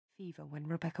fever when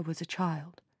Rebecca was a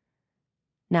child.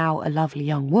 Now a lovely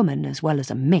young woman as well as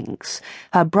a minx,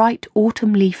 her bright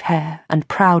autumn leaf hair and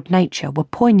proud nature were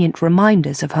poignant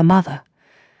reminders of her mother.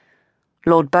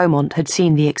 Lord Beaumont had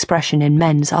seen the expression in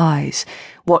men's eyes,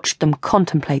 watched them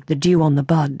contemplate the dew on the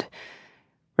bud.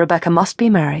 Rebecca must be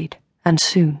married, and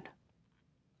soon.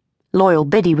 Loyal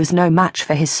Biddy was no match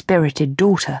for his spirited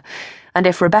daughter, and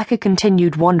if Rebecca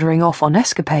continued wandering off on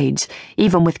escapades,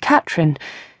 even with Catherine...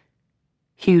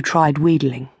 Hugh tried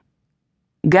wheedling.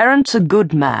 "Geraint's a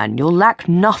good man. You'll lack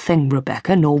nothing,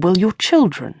 Rebecca, nor will your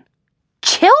children."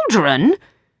 "Children?"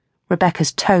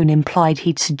 Rebecca's tone implied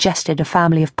he'd suggested a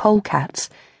family of polecats.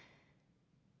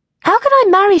 "How can I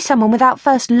marry someone without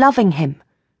first loving him?"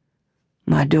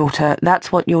 "My daughter,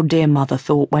 that's what your dear mother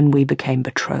thought when we became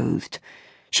betrothed.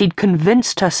 She'd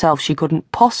convinced herself she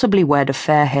couldn't possibly wed a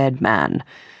fair-haired man.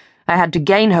 I had to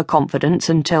gain her confidence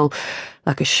until,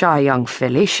 like a shy young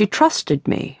filly, she trusted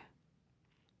me.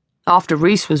 After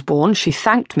Reese was born, she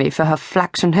thanked me for her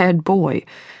flaxen-haired boy."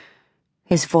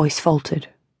 His voice faltered.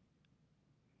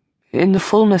 "In the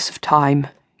fullness of time,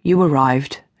 you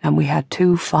arrived, and we had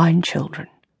 2 fine children."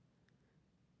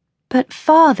 "But,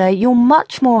 Father, you're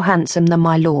much more handsome than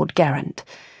my Lord Geraint.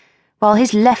 While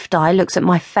his left eye looks at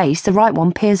my face, the right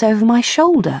one peers over my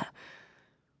shoulder."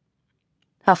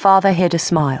 Her father hid a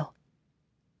smile.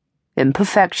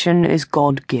 "Imperfection is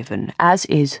God-given, as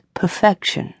is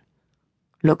perfection.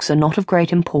 Looks are not of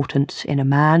great importance in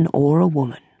a man or a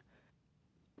woman."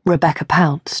 Rebecca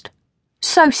pounced.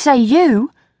 "So say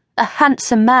you. A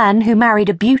handsome man who married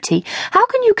a beauty. How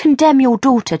can you condemn your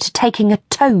daughter to taking a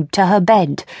toad to her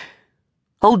bed?"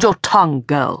 "Hold your tongue,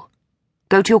 girl.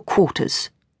 Go to your quarters.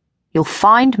 You'll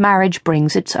find marriage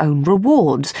brings its own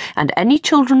rewards, and any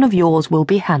children of yours will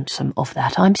be handsome, of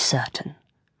that I'm certain."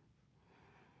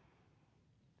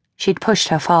 She'd pushed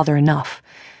her father enough.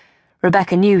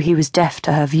 Rebecca knew he was deaf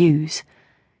to her views.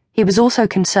 He was also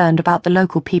concerned about the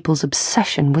local people's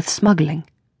obsession with smuggling.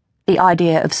 The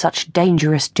idea of such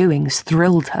dangerous doings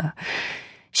thrilled her.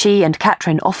 She and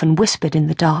Catherine often whispered in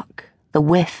the dark, the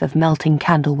whiff of melting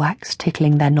candle wax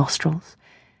tickling their nostrils.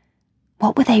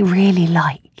 What were they really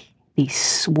like, these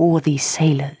swarthy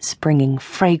sailors bringing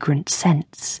fragrant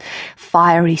scents,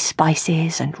 fiery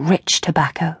spices and rich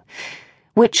tobacco?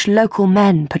 Which local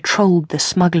men patrolled the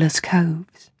smugglers'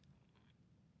 coves?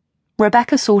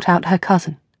 Rebecca sought out her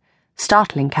cousin,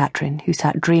 startling Catherine, who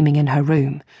sat dreaming in her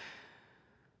room.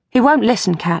 "He won't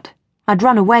listen, Cat. I'd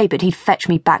run away, but he'd fetch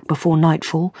me back before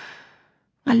nightfall.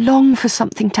 I long for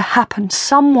something to happen,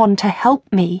 someone to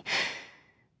help me."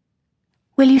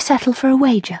 "Will you settle for a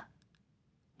wager?"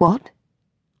 "What?"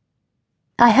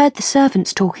 "I heard the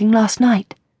servants talking last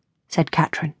night," said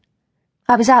Catherine.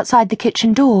 "I was outside the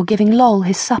kitchen door giving Lol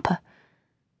his supper."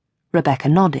 Rebecca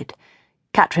nodded.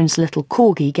 Catherine's little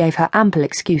corgi gave her ample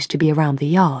excuse to be around the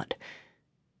yard.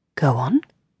 "Go on."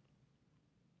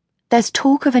 "There's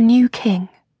talk of a new king."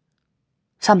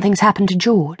 "Something's happened to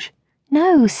George?"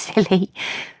 "No, silly.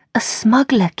 A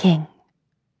smuggler king."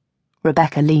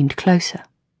 Rebecca leaned closer.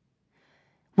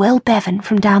 "Will Bevan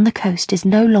from down the coast is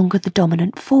no longer the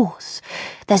dominant force.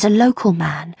 There's a local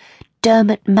man,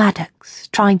 Dermot Maddox,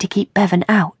 trying to keep Bevan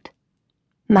out.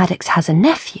 Maddox has a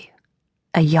nephew,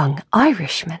 a young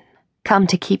Irishman, come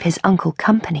to keep his uncle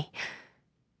company.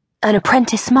 An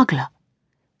apprentice smuggler.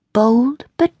 Bold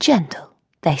but gentle,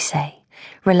 they say,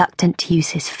 reluctant to use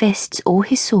his fists or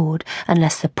his sword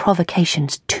unless the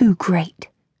provocation's too great."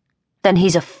 "Then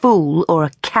he's a fool or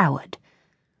a coward."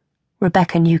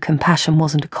 Rebecca knew compassion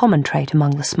wasn't a common trait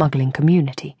among the smuggling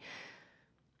community.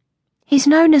 "He's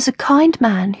known as a kind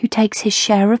man who takes his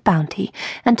share of bounty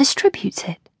and distributes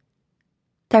it.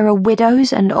 There are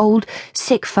widows and old,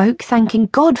 sick folk thanking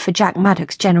God for Jack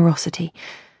Maddox's generosity."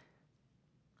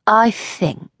 "I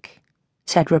think,"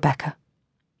 said Rebecca,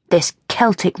 "this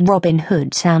Celtic Robin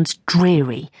Hood sounds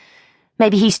dreary.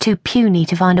 Maybe he's too puny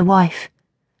to find a wife."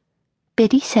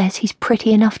 "Biddy says he's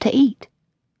pretty enough to eat."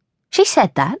 "She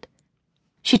said that?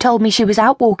 She told me she was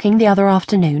out walking the other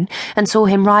afternoon and saw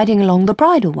him riding along the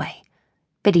bridleway.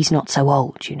 Biddy's not so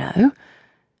old, you know."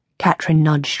 Catherine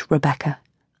nudged Rebecca.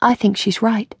 "I think she's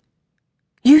right."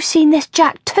 "You seen this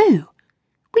Jack too?"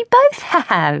 "We both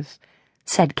have,"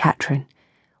 said Catherine.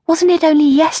 "Wasn't it only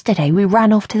yesterday we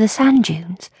ran off to the sand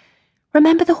dunes?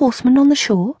 Remember the horseman on the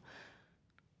shore?"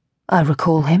 "I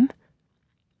recall him."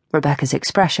 Rebecca's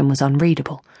expression was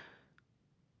unreadable.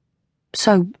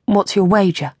 "So, what's your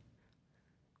wager?"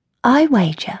 "I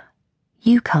wager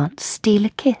you can't steal a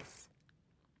kiss."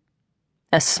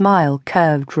 A smile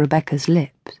curved Rebecca's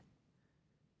lips.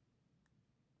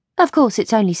 "Of course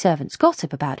it's only servants'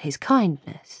 gossip about his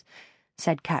kindness,"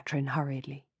 said Catherine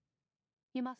hurriedly.